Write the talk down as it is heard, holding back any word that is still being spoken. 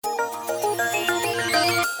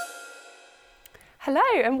Hello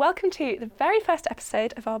and welcome to the very first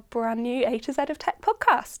episode of our brand new A to Z of Tech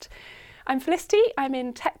podcast. I'm Felicity, I'm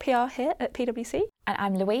in Tech PR here at PwC. And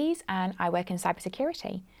I'm Louise and I work in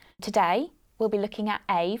cybersecurity. Today we'll be looking at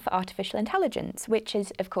A for artificial intelligence, which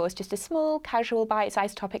is of course just a small, casual,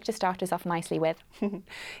 bite-sized topic to start us off nicely with.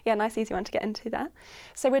 Yeah, nice easy one to get into there.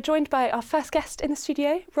 So we're joined by our first guest in the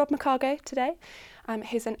studio, Rob McCargo today.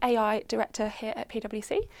 Who's an AI director here at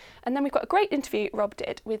PwC. And then we've got a great interview Rob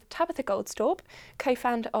did with Tabitha Goldstorp,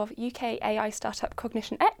 co-founder of UK AI startup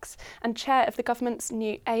Cognition X and chair of the government's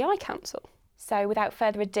new AI Council. So without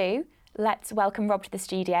further ado, let's welcome Rob to the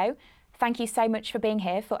studio. Thank you so much for being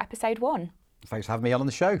here for episode 1. Thanks for having me on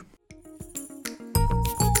the show.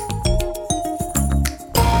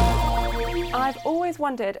 I've always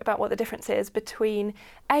wondered about what the difference is between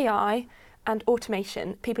AI and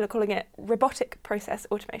automation. People are calling it robotic process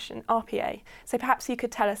automation, RPA. So perhaps you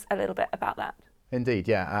could tell us a little bit about that. Indeed,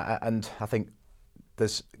 yeah. And I think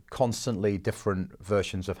there's constantly different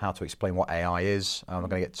versions of how to explain what AI is. I'm not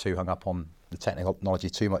going to get too hung up on the technology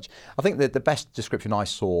too much. I think that the best description I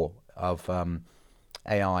saw of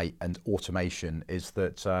AI and automation is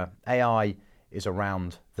that AI is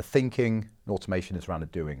around the thinking and automation is around the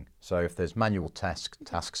doing. So if there's manual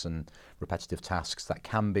tasks and repetitive tasks that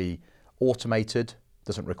can be automated,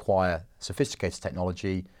 doesn't require sophisticated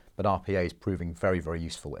technology, but RPA is proving very, very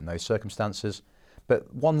useful in those circumstances.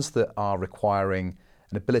 But ones that are requiring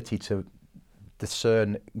an ability to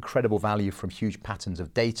discern incredible value from huge patterns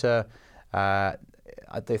of data, I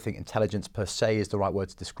don't think intelligence per se is the right word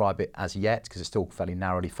to describe it as yet, because it's still fairly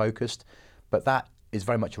narrowly focused, but that is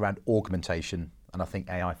very much around augmentation, and I think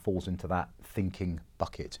AI falls into that thinking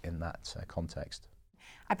bucket in that context.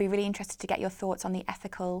 I'd be really interested to get your thoughts on the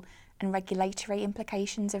ethical and regulatory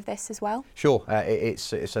implications of this as well. Sure,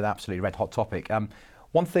 it's an absolutely red hot topic.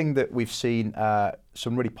 One thing that we've seen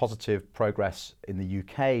some really positive progress in the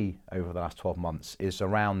UK over the last 12 months is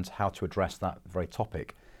around how to address that very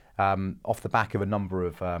topic. Off the back of a number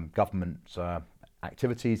of government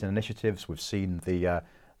activities and initiatives, we've seen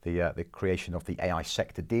the creation of the AI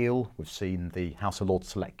sector deal, we've seen the House of Lords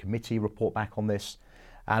Select Committee report back on this,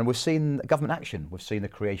 and we've seen government action. We've seen the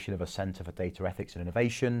creation of a Centre for Data Ethics and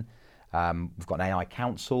Innovation. We've got an AI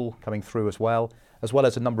Council coming through as well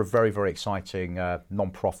as a number of very, very exciting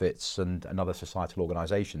non-profits and other societal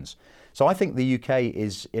organisations. So I think the UK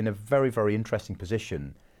is in a very, very interesting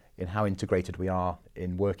position in how integrated we are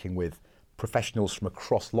in working with professionals from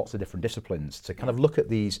across lots of different disciplines to kind of look at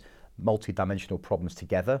these multi-dimensional problems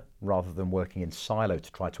together rather than working in silo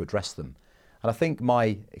to try to address them. And I think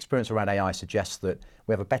my experience around AI suggests that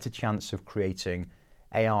we have a better chance of creating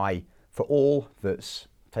AI for all that's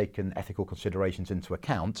taken ethical considerations into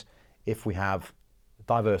account if we have a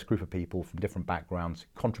diverse group of people from different backgrounds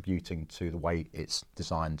contributing to the way it's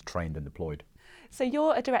designed, trained and deployed. So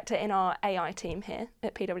you're a director in our AI team here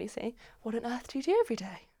at PwC. What on earth do you do every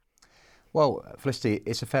day? Well, Felicity,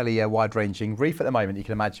 it's a fairly wide-ranging brief at the moment, you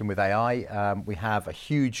can imagine, with AI. We have a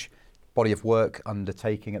huge body of work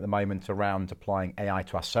undertaking at the moment around applying AI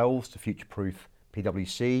to ourselves to future-proof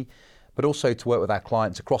PwC, but also to work with our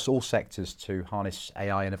clients across all sectors to harness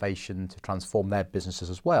AI innovation to transform their businesses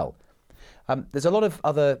as well. There's a lot of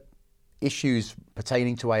other issues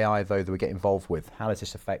pertaining to AI, though, that we get involved with. How does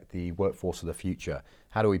this affect the workforce of the future?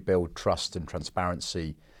 How do we build trust and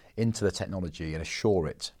transparency into the technology and assure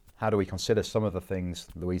it? How do we consider some of the things,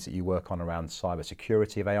 Louise, that you work on around cyber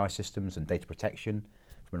security of AI systems and data protection?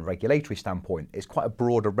 From a regulatory standpoint, it's quite a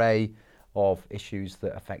broad array of issues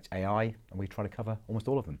that affect AI, and we try to cover almost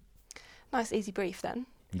all of them. Nice easy brief then.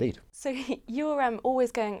 Indeed. So you're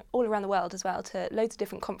always going all around the world as well to loads of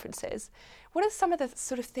different conferences. What are some of the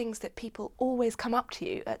sort of things that people always come up to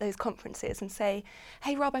you at those conferences and say,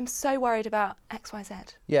 hey Rob, I'm so worried about X, Y, Z?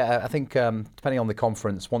 Yeah, I think depending on the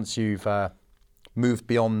conference, once you've moved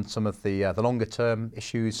beyond some of the longer term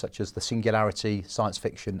issues such as the singularity, science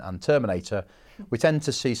fiction and Terminator, we tend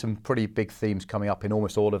to see some pretty big themes coming up in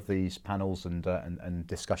almost all of these panels and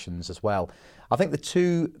discussions as well. I think the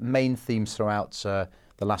two main themes throughout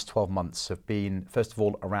the last 12 months have been, first of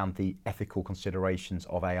all, around the ethical considerations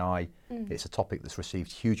of AI. It's a topic that's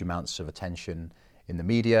received huge amounts of attention in the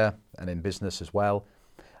media and in business as well.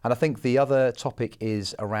 And I think the other topic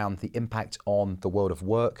is around the impact on the world of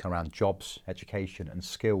work, around jobs, education and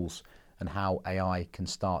skills, and how AI can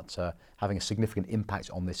start having a significant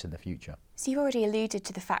impact on this in the future. So you've already alluded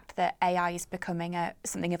to the fact that AI is becoming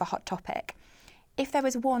something of a hot topic. If there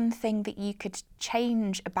was one thing that you could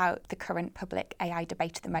change about the current public AI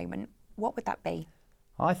debate at the moment, what would that be?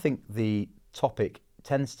 I think the topic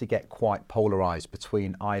tends to get quite polarised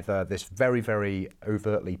between either this very, very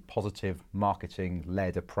overtly positive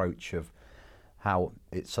marketing-led approach of how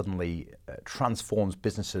it suddenly transforms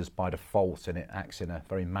businesses by default, and it acts in a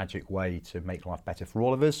very magic way to make life better for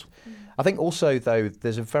all of us. I think also, though,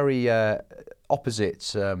 there's a very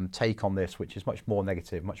opposite take on this, which is much more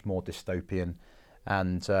negative, much more dystopian,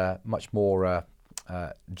 and much more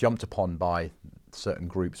jumped upon by certain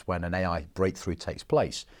groups when an AI breakthrough takes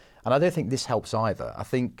place. And I don't think this helps either. I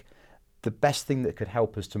think the best thing that could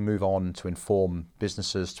help us to move on to inform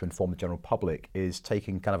businesses, to inform the general public, is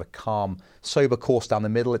taking kind of a calm, sober course down the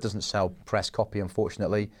middle. It doesn't sell press copy,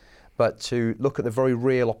 unfortunately, but to look at the very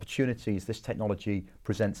real opportunities this technology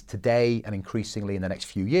presents today and increasingly in the next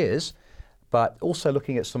few years, but also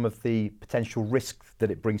looking at some of the potential risks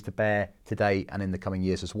that it brings to bear today and in the coming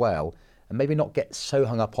years as well, and maybe not get so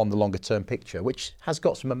hung up on the longer term picture, which has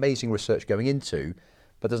got some amazing research going into,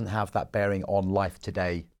 but doesn't have that bearing on life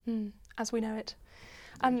today. As we know it.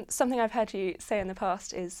 Something I've heard you say in the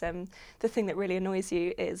past is the thing that really annoys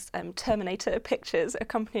you is Terminator pictures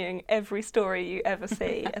accompanying every story you ever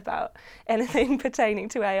see about anything pertaining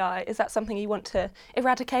to AI. Is that something you want to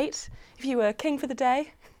eradicate if you were king for the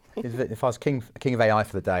day? If I was king of AI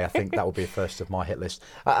for the day, I think that would be a first of my hit list.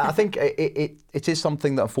 I think it is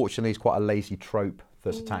something that unfortunately is quite a lazy trope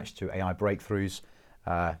that's attached to AI breakthroughs.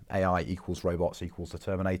 AI equals robots equals the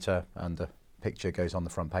Terminator, and the picture goes on the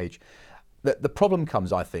front page. The problem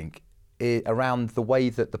comes, I think, around the way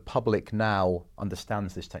that the public now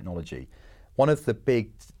understands this technology. One of the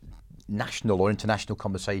big national or international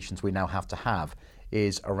conversations we now have to have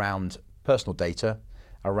is around personal data,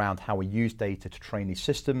 around how we use data to train these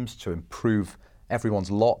systems, to improve everyone's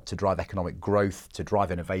lot, to drive economic growth, to drive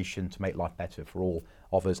innovation, to make life better for all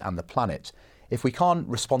of us and the planet. If we can't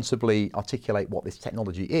responsibly articulate what this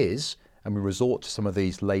technology is, and we resort to some of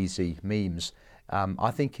these lazy memes,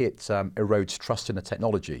 I think it erodes trust in the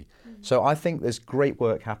technology. So I think there's great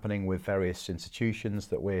work happening with various institutions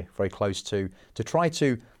that we're very close to try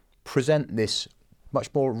to present this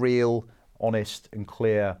much more real, honest and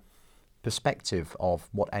clear perspective of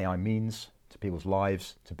what AI means to people's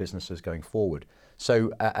lives, to businesses going forward.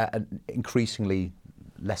 So increasingly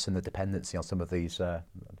lessen the dependency on some of these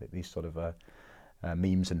sort of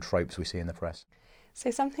memes and tropes we see in the press. So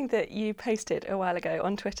something that you posted a while ago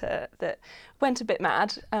on Twitter that went a bit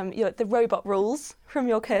mad, the robot rules from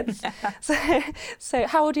your kids. So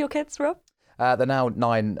how old are your kids, Rob? They're now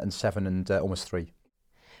 9 and 7 and almost 3.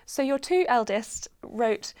 So your two eldest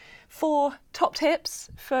wrote 4 top tips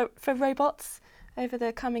for robots over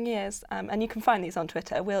the coming years, and you can find these on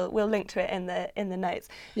Twitter. We'll link to it in the notes.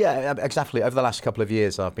 Yeah, exactly. Over the last couple of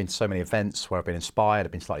years, I've been to so many events where I've been inspired.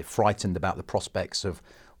 I've been slightly frightened about the prospects of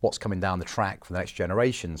what's coming down the track for the next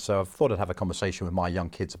generation. So I thought I'd have a conversation with my young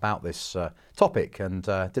kids about this topic, and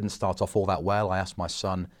didn't start off all that well. I asked my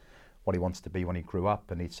son what he wanted to be when he grew up,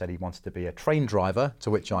 and he said he wanted to be a train driver, to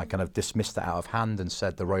which I kind of dismissed that out of hand and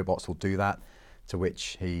said the robots will do that, to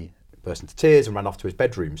which he burst into tears and ran off to his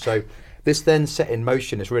bedroom. So this then set in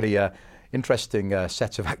motion is really an interesting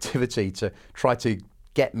set of activity to try to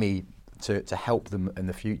get me to help them in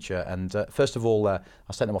the future. And first of all, I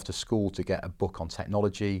sent him off to school to get a book on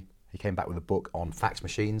technology. He came back with a book on fax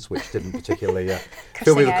machines, which didn't particularly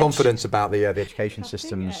fill me with confidence about the education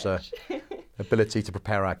system's ability to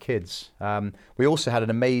prepare our kids. We also had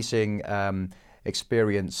an amazing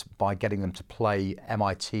experience by getting them to play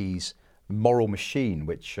MIT's Moral Machine,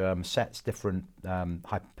 which sets different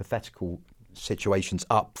hypothetical situations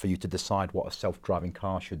up for you to decide what a self-driving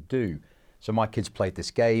car should do. So my kids played this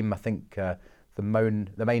game. I think the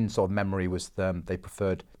main sort of memory was they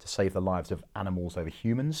preferred to save the lives of animals over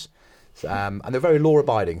humans. And they're very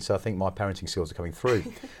law-abiding, so I think my parenting skills are coming through.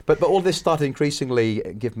 But all this started increasingly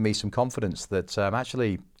giving me some confidence that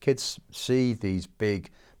actually kids see these big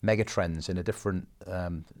mega trends in a different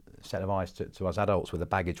set of eyes to us adults with the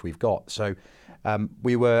baggage we've got. So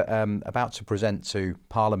we were about to present to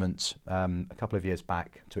Parliament a couple of years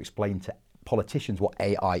back to explain to politicians what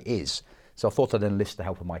AI is. So I thought I'd enlist the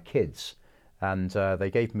help of my kids, and they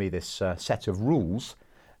gave me this set of rules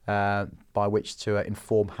by which to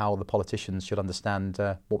inform how the politicians should understand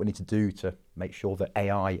what we need to do to make sure that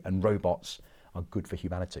AI and robots are good for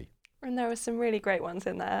humanity. And there were some really great ones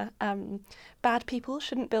in there. Bad people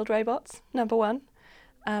shouldn't build robots, number 1.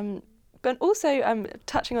 But also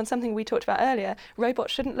touching on something we talked about earlier,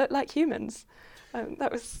 robots shouldn't look like humans.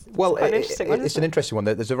 That was quite an interesting one. It's an interesting one.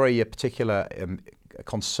 There's a very particular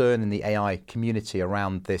concern in the AI community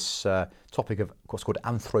around this topic of what's called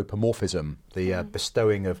anthropomorphism, the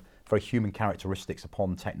bestowing of very human characteristics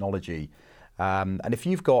upon technology. And if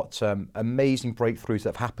you've got amazing breakthroughs that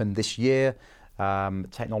have happened this year,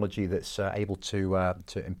 technology that's able to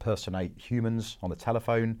impersonate humans on the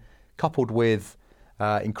telephone, coupled with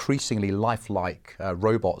increasingly lifelike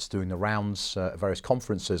robots doing the rounds at various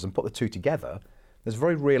conferences, and put the two together, there's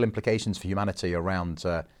very real implications for humanity around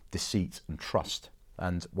deceit and trust,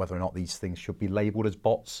 and whether or not these things should be labelled as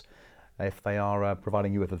bots if they are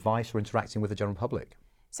providing you with advice or interacting with the general public.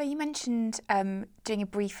 So you mentioned doing a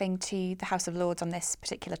briefing to the House of Lords on this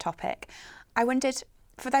particular topic. I wondered,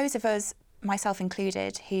 for those of us, myself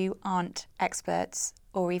included, who aren't experts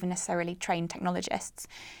or even necessarily trained technologists,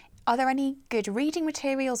 are there any good reading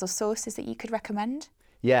materials or sources that you could recommend?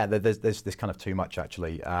 Yeah, there's kind of too much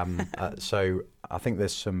actually. So I think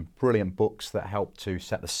there's some brilliant books that help to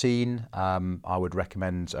set the scene. I would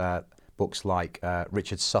recommend books like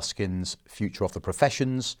Richard Susskind's Future of the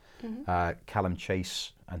Professions, Callum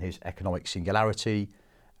Chase and his Economic Singularity.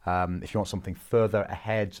 If you want something further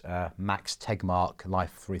ahead, Max Tegmark,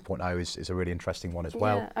 Life 3.0 is a really interesting one as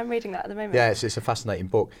well. Yeah, I'm reading that at the moment. Yeah, it's a fascinating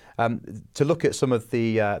book. To look at some of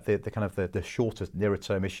the kind of the shorter, nearer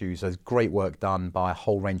term issues, there's great work done by a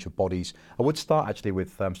whole range of bodies. I would start actually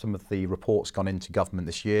with some of the reports gone into government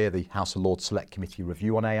this year, the House of Lords Select Committee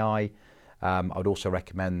review on AI. I would also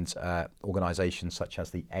recommend organisations such as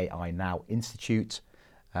the AI Now Institute,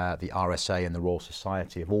 the RSA and the Royal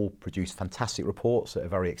Society have all produced fantastic reports that are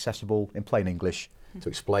very accessible in plain English to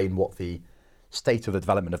explain what the state of the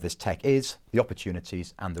development of this tech is, the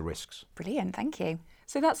opportunities and the risks. Brilliant, thank you.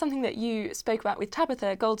 So that's something that you spoke about with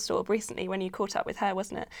Tabitha Goldstorp recently when you caught up with her,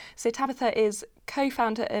 wasn't it? So Tabitha is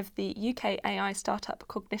co-founder of the UK AI startup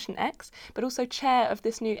Cognition X, but also chair of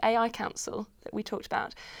this new AI council that we talked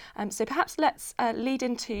about. So perhaps let's lead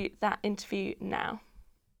into that interview now.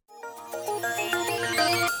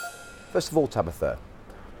 First of all, Tabitha,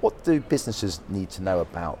 what do businesses need to know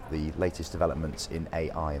about the latest developments in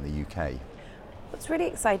AI in the UK? What's really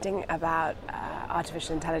exciting about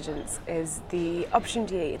artificial intelligence is the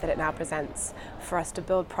opportunity that it now presents for us to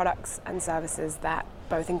build products and services that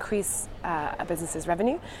both increase a business's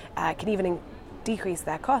revenue, can even decrease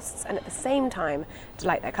their costs, and at the same time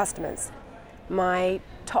delight their customers. My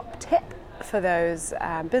top tip for those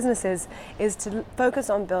businesses is to focus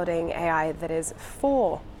on building AI that is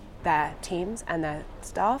for their teams and their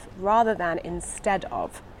staff rather than instead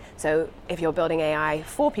of. So if you're building AI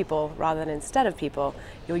for people rather than instead of people,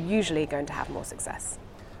 you're usually going to have more success.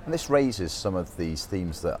 And this raises some of these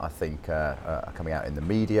themes that I think are coming out in the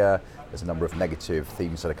media. There's a number of negative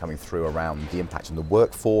themes that are coming through around the impact on the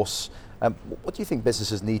workforce. What do you think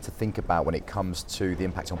businesses need to think about when it comes to the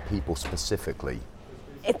impact on people specifically?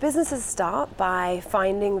 If businesses start by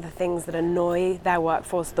finding the things that annoy their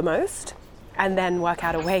workforce the most, and then work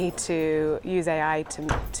out a way to use AI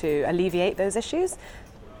to alleviate those issues,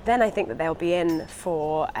 then I think that they'll be in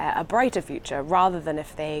for a brighter future, rather than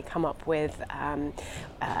if they come up with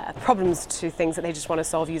problems to things that they just want to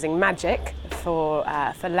solve using magic for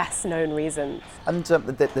less known reasons. And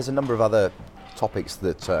there's a number of other topics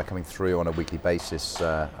that are coming through on a weekly basis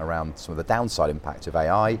around some of the downside impact of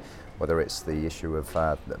AI, whether it's the issue of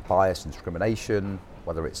bias and discrimination,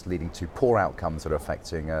 whether it's leading to poor outcomes that are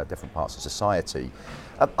affecting different parts of society.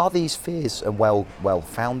 Are these fears well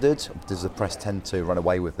founded? Does the press tend to run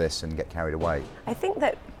away with this and get carried away? I think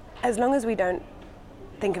that as long as we don't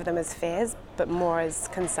think of them as fears, but more as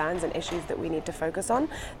concerns and issues that we need to focus on,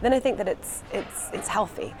 then I think that it's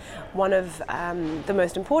healthy. One of the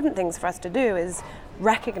most important things for us to do is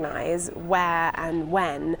recognize where and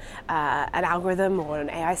when an algorithm or an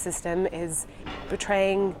AI system is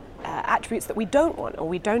betraying attributes that we don't want or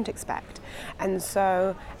we don't expect. And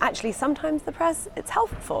so actually sometimes the press, it's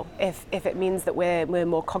helpful if it means that we're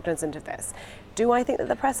more cognizant of this. Do I think that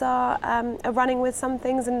the press are running with some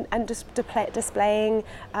things and just displaying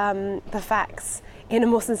the facts in a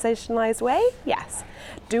more sensationalized way? Yes.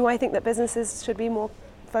 Do I think that businesses should be more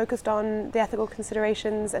focused on the ethical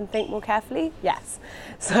considerations and think more carefully? Yes.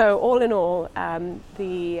 So all in all,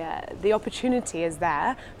 the opportunity is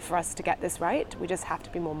there for us to get this right. We just have to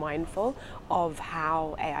be more mindful of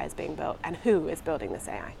how AI is being built and who is building this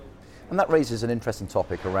AI. And that raises an interesting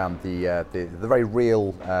topic around the very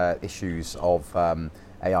real issues of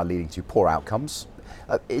AI leading to poor outcomes.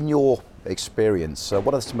 In your experience,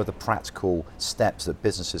 what are some of the practical steps that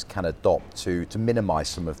businesses can adopt to minimise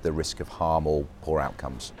some of the risk of harm or poor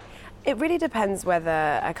outcomes? It really depends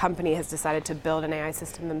whether a company has decided to build an AI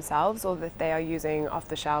system themselves or that they are using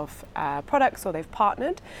off-the-shelf products or they've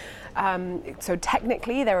partnered. So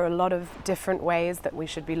technically there are a lot of different ways that we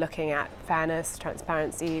should be looking at fairness,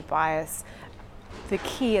 transparency, bias. The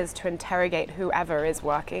key is to interrogate whoever is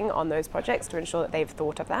working on those projects to ensure that they've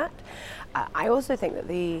thought of that. I also think that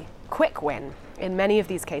the quick win in many of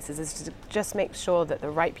these cases is to just make sure that the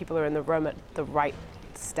right people are in the room at the right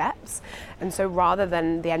steps And so rather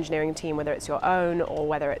than the engineering team, whether it's your own or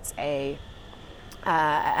whether it's an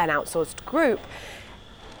outsourced group,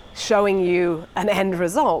 showing you an end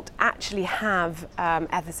result, actually have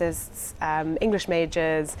ethicists, English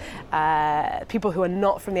majors, people who are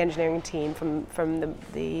not from the engineering team, from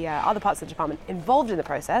the other parts of the department involved in the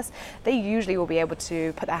process. They usually will be able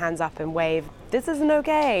to put their hands up and wave, this isn't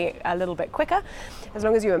okay, a little bit quicker. As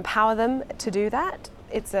long as you empower them to do that,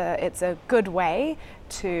 it's a good way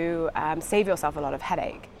to save yourself a lot of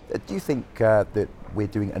headache. Do you think that we're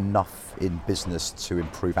doing enough in business to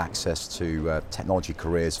improve access to technology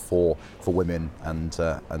careers for women and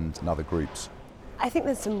other groups? I think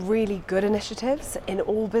there's some really good initiatives in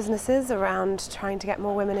all businesses around trying to get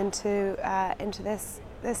more women into this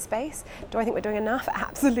space. Do I think we're doing enough?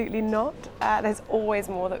 Absolutely not. There's always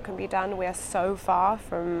more that can be done. We are so far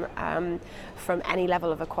from any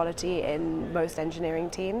level of equality in most engineering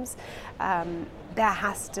teams. There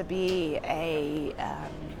has to be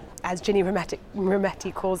as Ginny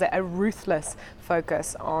Rometty calls it, a ruthless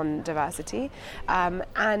focus on diversity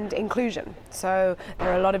and inclusion. So there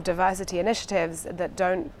are a lot of diversity initiatives that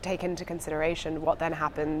don't take into consideration what then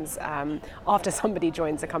happens after somebody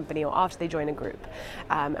joins a company or after they join a group.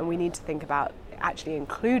 And we need to think about actually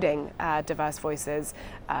including diverse voices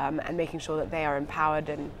and making sure that they are empowered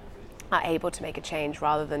and are able to make a change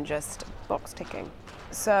rather than just box ticking.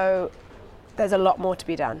 So there's a lot more to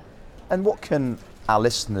be done. And what can our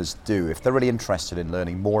listeners do if they're really interested in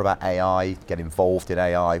learning more about AI, get involved in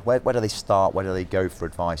AI? Where do they start? Where do they go for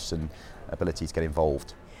advice and ability to get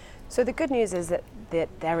involved? So the good news is that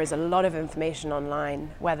there is a lot of information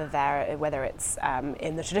online, whether it's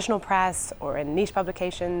in the traditional press or in niche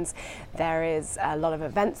publications. There is a lot of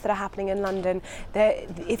events that are happening in London.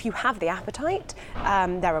 If you have the appetite,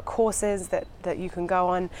 there are courses that you can go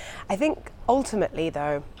on. I think ultimately,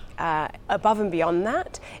 though, above and beyond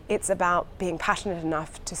that, it's about being passionate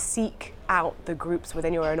enough to seek out the groups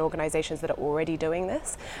within your own organizations that are already doing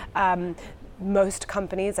this. Most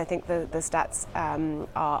companies, I think the stats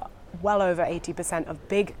are well over 80% of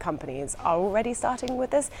big companies are already starting with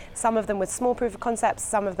this. Some of them with small proof of concepts,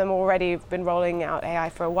 some of them already have been rolling out AI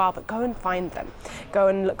for a while, but go and find them. Go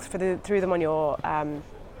and look through them on your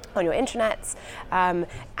intranets,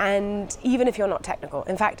 and even if you're not technical.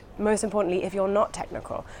 In fact, most importantly, if you're not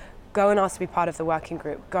technical, go and ask to be part of the working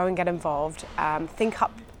group. Go and get involved. Think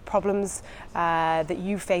up problems that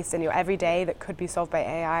you face in your everyday that could be solved by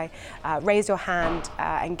AI. Raise your hand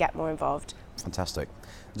and get more involved. Fantastic.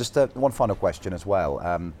 Just one final question as well.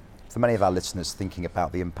 For many of our listeners thinking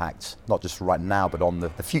about the impact, not just right now, but on the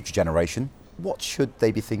future generation, what should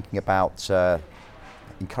they be thinking about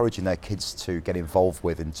encouraging their kids to get involved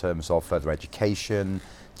with in terms of further education,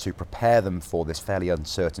 to prepare them for this fairly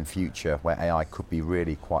uncertain future where AI could be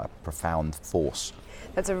really quite a profound force?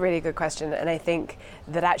 That's a really good question, and I think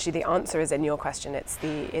that actually the answer is in your question. It's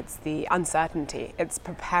the uncertainty. It's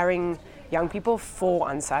preparing young people for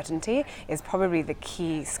uncertainty is probably the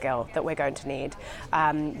key skill that we're going to need.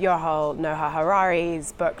 Yuval Noah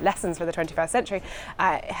Harari's book, Lessons for the 21st Century,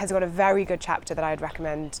 has got a very good chapter that I'd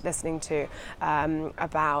recommend listening to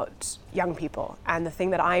about young people. And the thing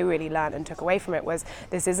that I really learned and took away from it was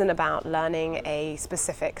this isn't about learning a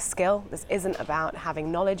specific skill. This isn't about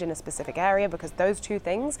having knowledge in a specific area, because those two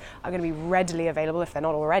things are going to be readily available, if they're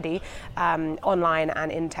not already, online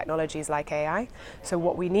and in technologies like AI. So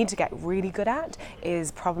what we need to get really good at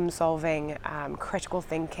is problem solving, critical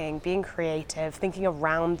thinking, being creative, thinking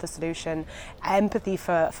around the solution, empathy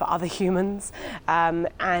for other humans,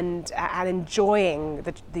 and enjoying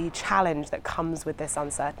the challenge that comes with this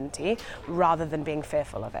uncertainty rather than being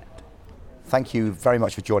fearful of it. Thank you very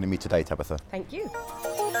much for joining me today, Tabitha. Thank you.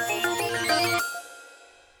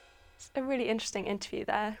 A really interesting interview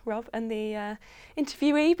there, Rob, and the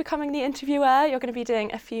interviewee becoming the interviewer. You're going to be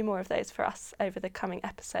doing a few more of those for us over the coming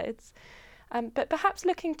episodes. But perhaps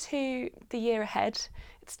looking to the year ahead,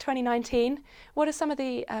 it's 2019. What are some of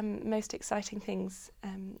the most exciting things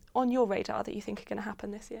on your radar that you think are going to happen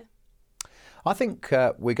this year? I think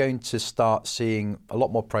we're going to start seeing a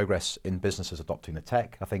lot more progress in businesses adopting the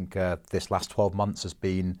tech. I think this last 12 months has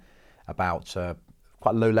been about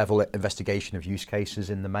quite low-level investigation of use cases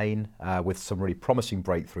in the main, with some really promising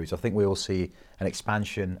breakthroughs. I think we will see an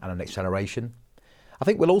expansion and an acceleration. I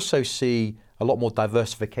think we'll also see a lot more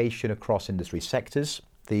diversification across industry sectors.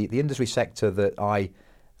 The industry sector that I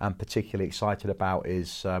am particularly excited about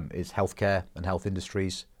is healthcare and health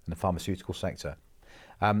industries and the pharmaceutical sector.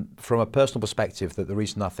 From a personal perspective, the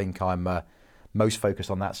reason I think I'm most focused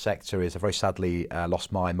on that sector is I very sadly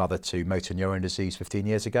lost my mother to motor neurone disease 15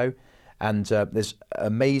 years ago. And there's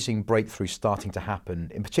amazing breakthroughs starting to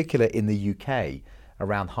happen, in particular in the UK,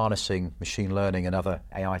 around harnessing machine learning and other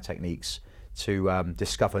AI techniques to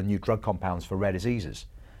discover new drug compounds for rare diseases.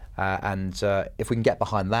 And if we can get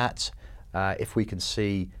behind that, if we can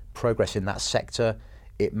see progress in that sector,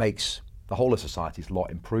 it makes the whole of society's lot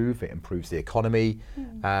improve. It improves the economy,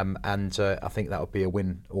 and I think that would be a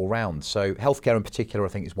win all round. So healthcare in particular, I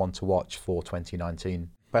think, is one to watch for 2019.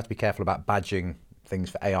 We have to be careful about badging things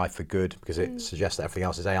for AI for good, because it suggests that everything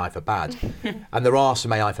else is AI for bad. And there are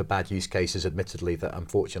some AI for bad use cases, admittedly, that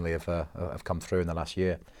unfortunately have come through in the last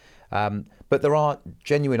year. But there are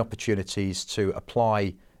genuine opportunities to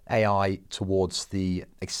apply AI towards the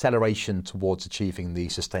acceleration towards achieving the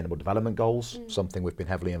Sustainable Development Goals, something we've been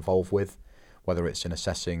heavily involved with, whether it's in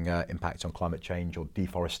assessing impact on climate change or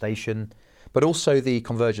deforestation, but also the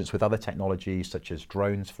convergence with other technologies such as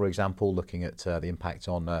drones, for example, looking at the impact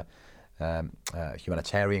on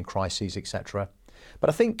humanitarian crises, etc. But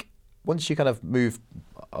I think once you kind of move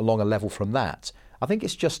along a level from that, I think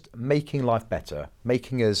it's just making life better,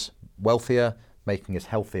 making us wealthier, making us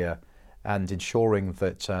healthier, and ensuring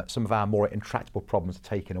that some of our more intractable problems are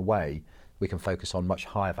taken away. We can focus on much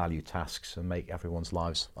higher value tasks and make everyone's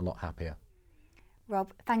lives a lot happier.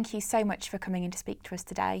 Rob, thank you so much for coming in to speak to us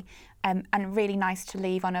today, and really nice to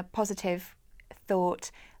leave on a positive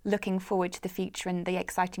thought, looking forward to the future and the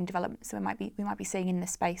exciting developments that we might be seeing in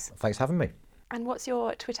this space. Thanks for having me. And what's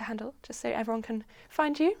your Twitter handle, just so everyone can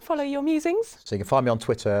find you, follow your musings? So you can find me on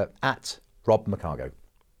Twitter at Rob McCargo.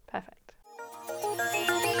 Perfect.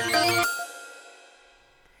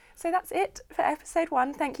 So that's it for episode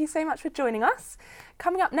 1. Thank you so much for joining us.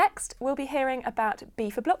 Coming up next, we'll be hearing about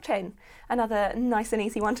B for blockchain, another nice and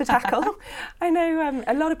easy one to tackle. I know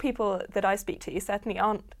a lot of people that I speak to certainly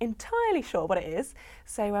aren't entirely sure what it is,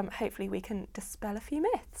 so hopefully we can dispel a few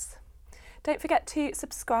myths. Don't forget to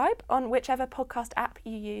subscribe on whichever podcast app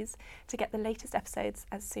you use to get the latest episodes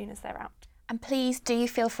as soon as they're out. And please do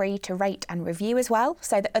feel free to rate and review as well,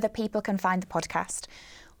 so that other people can find the podcast.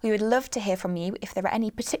 We would love to hear from you if there are any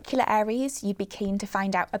particular areas you'd be keen to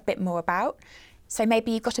find out a bit more about. So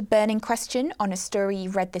maybe you've got a burning question on a story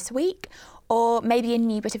you've read this week, or maybe a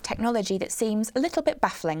new bit of technology that seems a little bit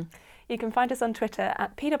baffling. You can find us on Twitter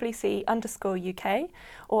at PwC_UK,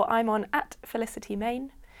 or I'm on @FelicityMain.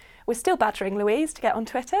 We're still badgering Louise to get on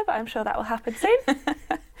Twitter, but I'm sure that will happen soon.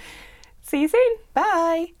 See you soon.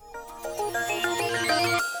 Bye.